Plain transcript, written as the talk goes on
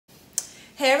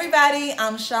Hey everybody,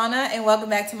 I'm Shonna and welcome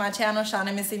back to my channel, Shonna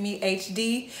MissyMe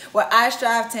HD, where I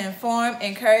strive to inform,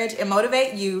 encourage, and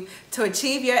motivate you to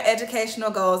achieve your educational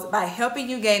goals by helping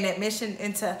you gain admission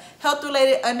into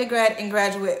health-related undergrad and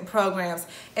graduate programs.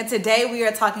 And today we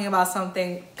are talking about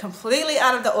something completely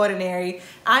out of the ordinary.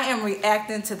 I am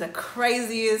reacting to the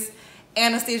craziest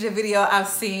anesthesia video I've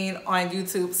seen on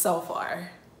YouTube so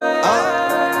far.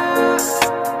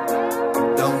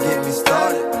 Don't get me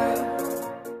started.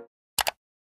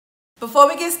 Before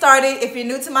we get started, if you're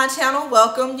new to my channel,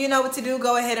 welcome. You know what to do.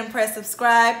 Go ahead and press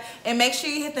subscribe and make sure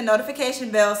you hit the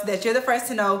notification bell so that you're the first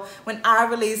to know when I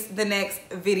release the next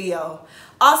video.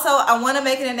 Also, I want to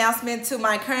make an announcement to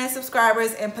my current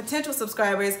subscribers and potential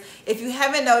subscribers. If you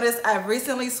haven't noticed, I've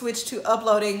recently switched to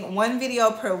uploading one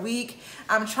video per week.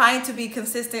 I'm trying to be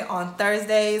consistent on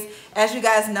Thursdays. As you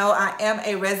guys know, I am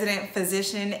a resident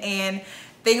physician and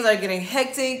things are getting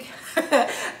hectic.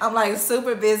 I'm like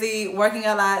super busy, working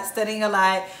a lot, studying a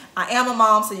lot. I am a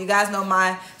mom, so you guys know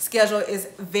my schedule is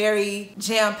very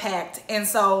jam-packed. And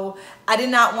so I did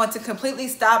not want to completely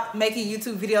stop making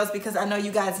YouTube videos because I know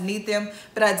you guys need them,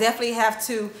 but I definitely have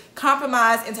to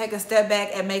compromise and take a step back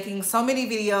at making so many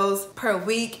videos per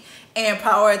week and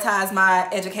prioritize my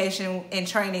education and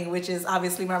training, which is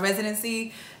obviously my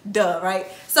residency, right?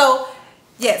 So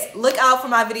yes, look out for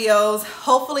my videos,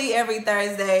 hopefully every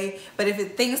Thursday. But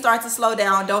if things start to slow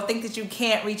down, don't think that you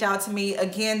can't reach out to me.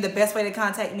 Again, the best way to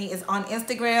contact me is on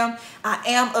Instagram. I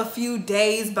am a few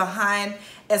days behind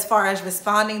as far as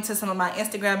responding to some of my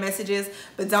Instagram messages,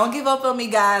 but don't give up on me,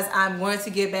 guys. I'm going to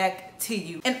get back to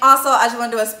you. And also, I just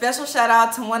want to do a special shout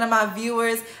out to one of my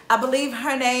viewers. I believe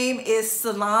her name is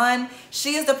Salon.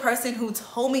 She is the person who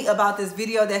told me about this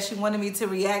video that she wanted me to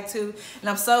react to, and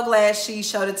I'm so glad she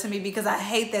showed it to me because I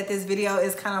hate that this video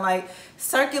is kind of like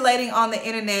circulating on the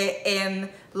internet and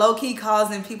low-key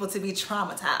causing people to be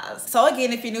traumatized. So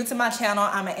again, if you're new to my channel,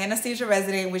 I'm an anesthesia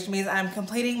resident, which means I'm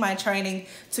completing my training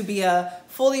to be a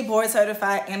fully board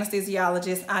certified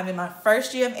anesthesiologist. I'm in my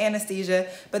first year of anesthesia,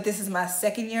 but this is my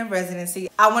second year of residency.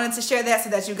 I wanted to share that so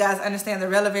that you guys understand the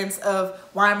relevance of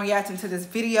why I'm reacting to this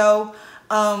video.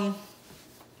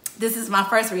 This is my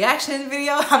first reaction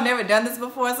video. I've never done this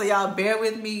before, so y'all bear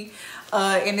with me.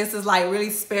 And this is like really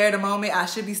spare the moment. I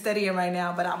should be studying right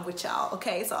now, but I'm with y'all,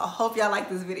 okay? So I hope y'all like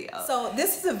this video. So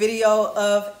this is a video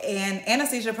of an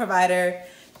anesthesia provider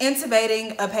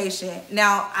intubating a patient.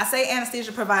 Now, I say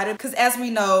anesthesia provider because as we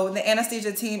know, the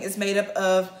anesthesia team is made up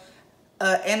of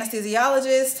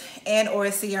anesthesiologist and or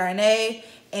a CRNA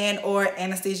and or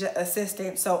anesthesia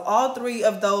assistant. So all three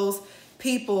of those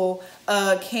people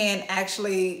can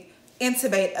actually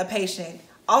intubate a patient.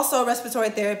 Also respiratory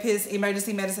therapists,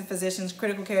 emergency medicine physicians,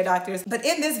 critical care doctors. But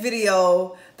in this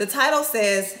video, the title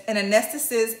says an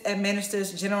anesthetist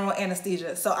administers general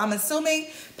anesthesia. So I'm assuming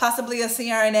possibly a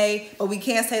CRNA, but we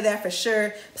can't say that for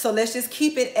sure. So let's just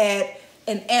keep it at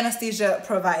an anesthesia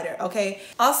provider, okay?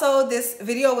 Also, this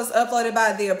video was uploaded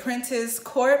by The Apprentice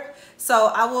Corp.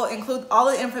 So I will include all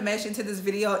the information to this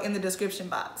video in the description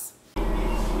box.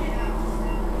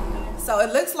 So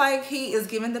it looks like he is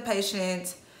giving the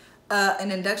patient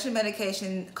an induction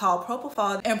medication called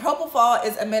propofol. And propofol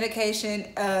is a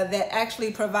medication that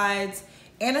actually provides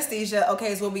anesthesia,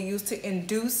 okay, is what we use to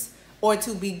induce or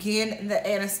to begin the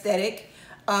anesthetic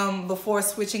before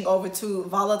switching over to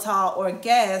volatile or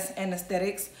gas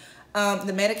anesthetics.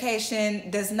 The medication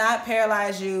does not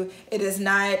paralyze you. It does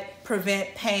not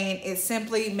prevent pain. It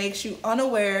simply makes you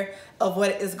unaware of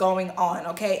what is going on,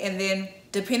 okay? And then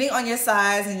depending on your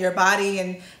size and your body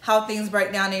and how things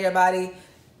break down in your body,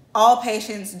 all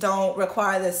patients don't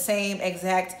require the same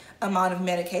exact amount of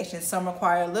medication. Some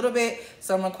require a little bit,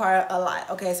 some require a lot.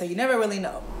 Okay, so you never really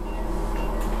know.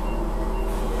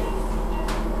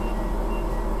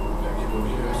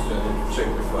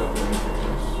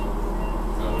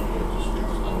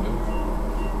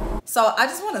 So I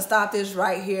just want to stop this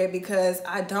right here because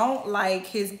I don't like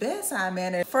his bedside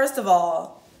manner. First of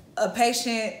all, a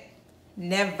patient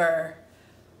never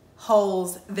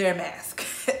holds their mask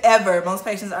ever. Most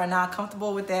patients are not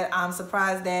comfortable with that. I'm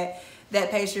surprised that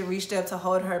that patient reached up to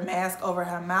hold her mask over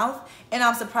her mouth, and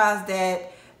I'm surprised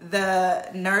that the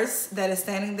nurse that is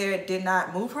standing there did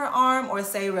not move her arm or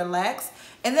say relax.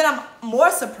 And then I'm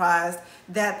more surprised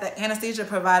that the anesthesia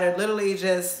provider literally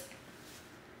just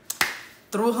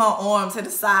threw her arm to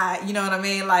the side, you know what I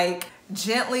mean? Like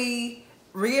gently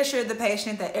reassured the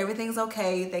patient that everything's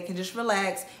okay, they can just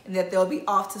relax, and that they'll be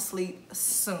off to sleep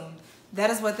soon. That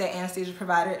is what the anesthesia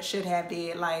provider should have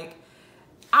did. Like,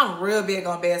 I'm real big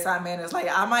on bedside manners. Like,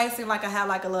 I might seem like I have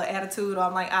like a little attitude, or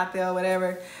I'm like out there or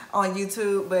whatever on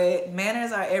YouTube, but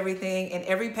manners are everything, and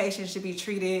every patient should be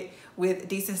treated with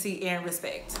decency and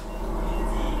respect.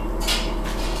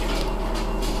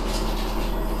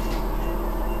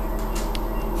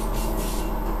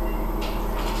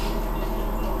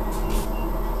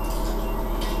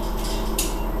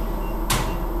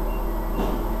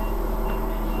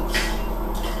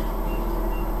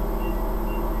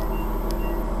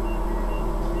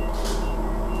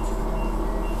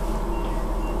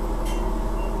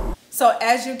 So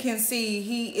as you can see,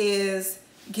 he is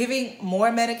giving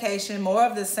more medication, more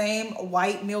of the same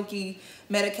white milky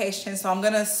medication. So I'm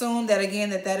gonna assume that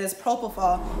again, that is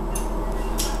propofol.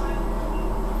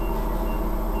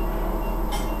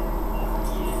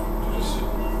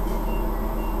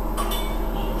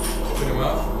 Open your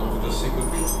mouth. Don't just sick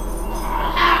with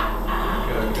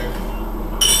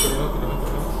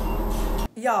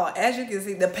you. Y'all, as you can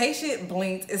see, the patient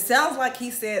blinked. It sounds like he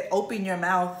said, "Open your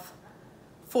mouth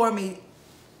for me."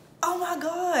 Oh my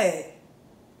God.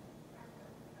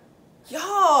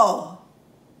 Y'all,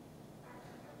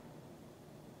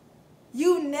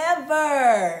 you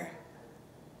never.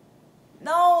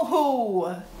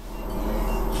 No.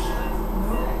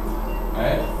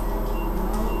 Alright.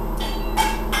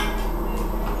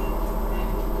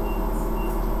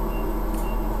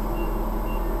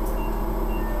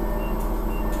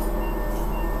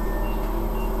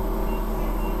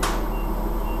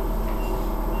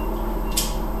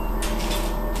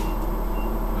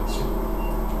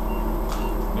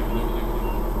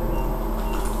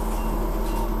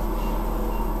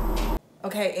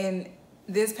 Okay, and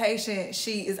this patient,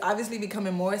 she is obviously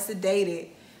becoming more sedated,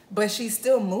 but she's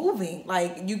still moving.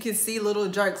 Like, you can see little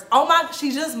jerks. Oh my,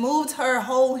 she just moved her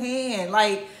whole hand.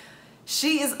 Like,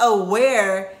 she is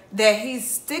aware that he's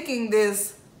sticking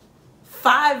this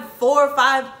 4 or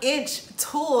 5 inch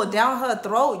tool down her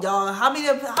throat, y'all. How many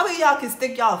of y'all can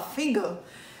stick y'all finger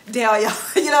down, y'all?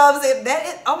 You know what I'm saying? That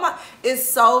is, oh my, it's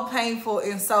so painful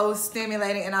and so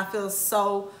stimulating, and I feel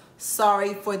so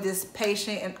sorry for this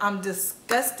patient, and I'm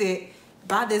disgusted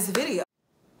by this video.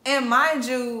 And mind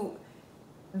you,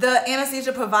 the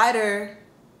anesthesia provider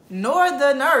nor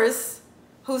the nurse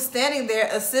who's standing there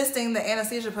assisting the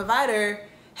anesthesia provider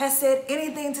has said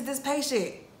anything to this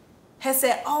patient. Has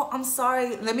said, "Oh, I'm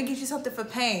sorry, let me get you something for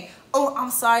pain. Oh,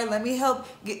 I'm sorry, let me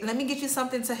get you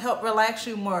something to help relax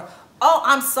you more. Oh,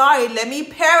 I'm sorry, let me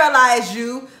paralyze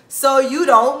you so you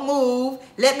don't move.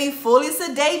 Let me fully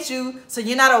sedate you so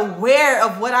you're not aware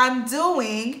of what I'm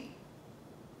doing."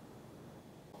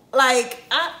 Like,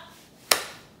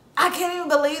 I can't even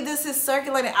believe this is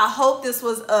circulating. I hope this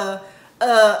was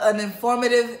an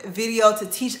informative video to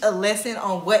teach a lesson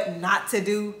on what not to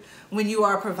do when you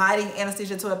are providing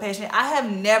anesthesia to a patient. I have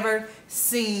never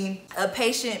seen a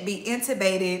patient be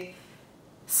intubated,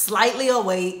 slightly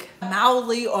awake,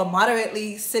 mildly or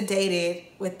moderately sedated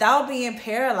without being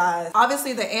paralyzed.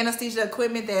 Obviously, the anesthesia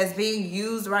equipment that is being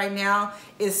used right now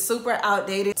is super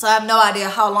outdated. So I have no idea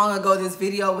how long ago this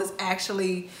video was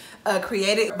actually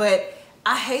created, but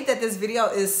I hate that this video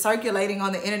is circulating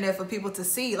on the internet for people to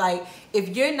see. Like,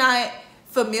 if you're not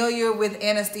familiar with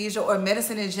anesthesia or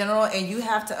medicine in general and you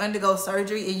have to undergo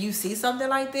surgery and you see something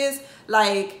like this,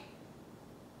 like,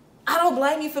 I don't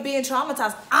blame you for being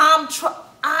traumatized. I'm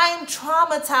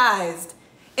traumatized,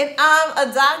 and I'm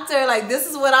a doctor. Like, this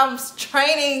is what I'm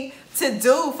training to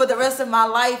do for the rest of my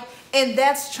life, and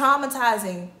that's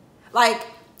traumatizing. Like,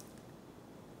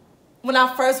 when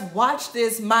I first watched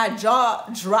this, my jaw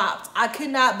dropped. I could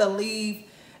not believe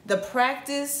the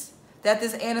practice that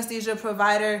this anesthesia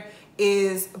provider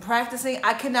is practicing.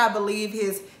 I cannot believe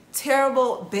his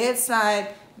terrible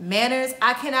bedside manners.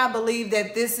 I cannot believe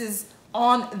that this is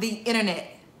on the internet,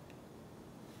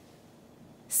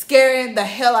 scaring the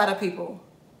hell out of people,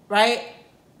 right?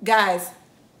 Guys,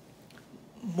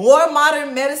 more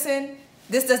modern medicine,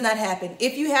 this does not happen.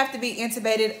 If you have to be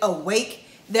intubated awake,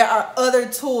 there are other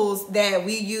tools that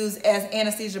we use as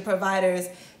anesthesia providers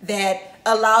that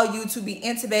allow you to be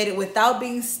intubated without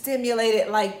being stimulated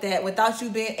like that, without you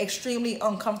being extremely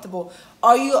uncomfortable.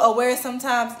 Are you aware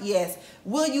sometimes? Yes.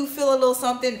 Will you feel a little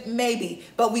something? Maybe.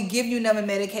 But we give you numbing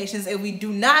medications, and we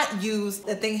do not use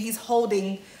the thing he's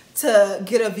holding to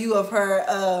get a view of her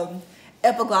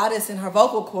epiglottis and her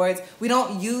vocal cords. We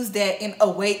don't use that in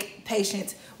awake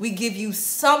patients. We give you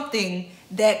something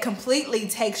that completely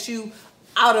takes you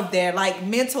out of there, like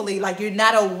mentally, like you're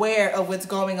not aware of what's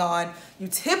going on. You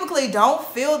typically don't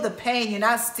feel the pain. You're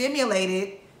not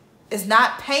stimulated. It's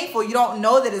not painful. You don't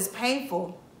know that it's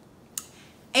painful.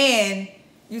 And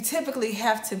you typically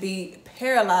have to be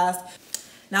paralyzed.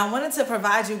 Now I wanted to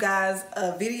provide you guys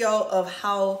a video of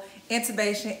how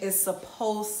intubation is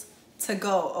supposed to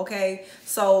go, okay?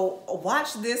 So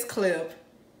watch this clip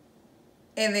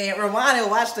and then rewind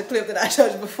and watch the clip that I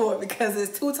showed you before, because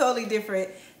it's two totally different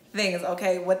things,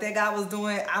 okay? What that guy was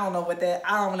doing, I don't know what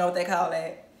they call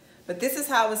that. But this is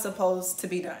how it's supposed to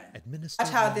be done. Watch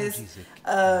how this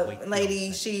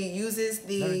lady, she uses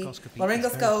the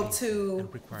laryngoscope to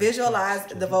visualize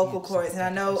the vocal cords. And I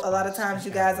know a lot of times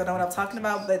you guys don't know what I'm talking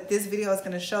about, but this video is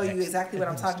going to show you exactly what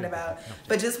I'm talking about.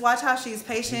 But just watch how she's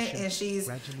patient and she's,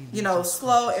 you know,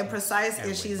 slow and precise,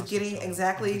 and she's getting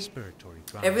exactly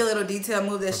every little detail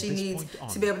move that she needs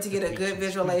to be able to get a good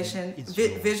visualization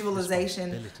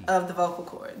of the vocal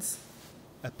cords.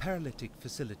 A paralytic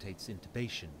facilitates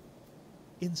intubation.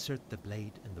 Insert the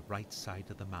blade in the right side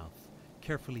of the mouth,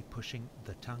 carefully pushing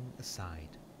the tongue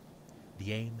aside.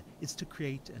 The aim is to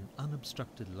create an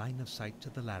unobstructed line of sight to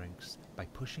the larynx by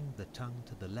pushing the tongue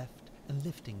to the left and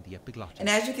lifting the epiglottis. And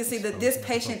as you can see, that this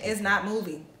patient is not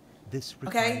moving. This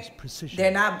requires precision. They're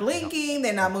not blinking,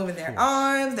 they're not moving their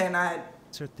arms, they're not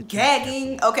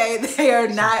gagging, okay? They are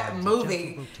not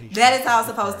moving. That is how it's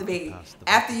supposed to be.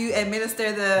 After you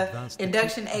administer the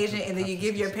induction agent and then you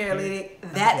give your paralytic,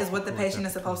 that is what the patient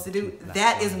is supposed to do.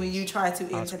 That is when you try to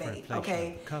intubate,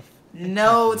 okay?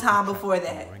 No time before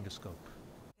that.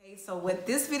 Okay, so what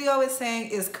this video is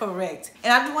saying is correct.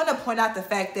 And I do want to point out the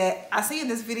fact that I see in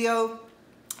this video,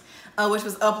 which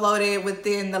was uploaded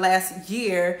within the last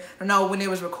year, or no, when it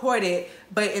was recorded.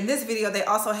 But in this video, they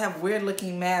also have weird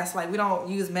looking masks. Like, we don't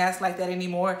use masks like that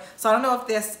anymore. So I don't know if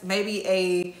that's maybe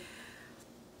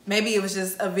it was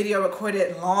just a video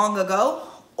recorded long ago,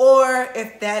 or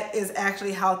if that is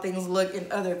actually how things look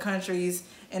in other countries,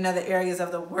 in other areas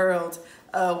of the world,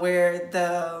 where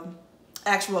the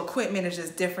actual equipment is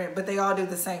just different, but they all do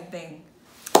the same thing.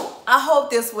 I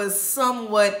hope this was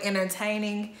somewhat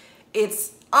entertaining.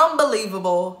 It's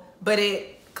unbelievable, but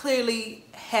it clearly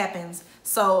happens.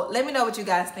 So let me know what you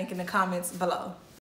guys think in the comments below.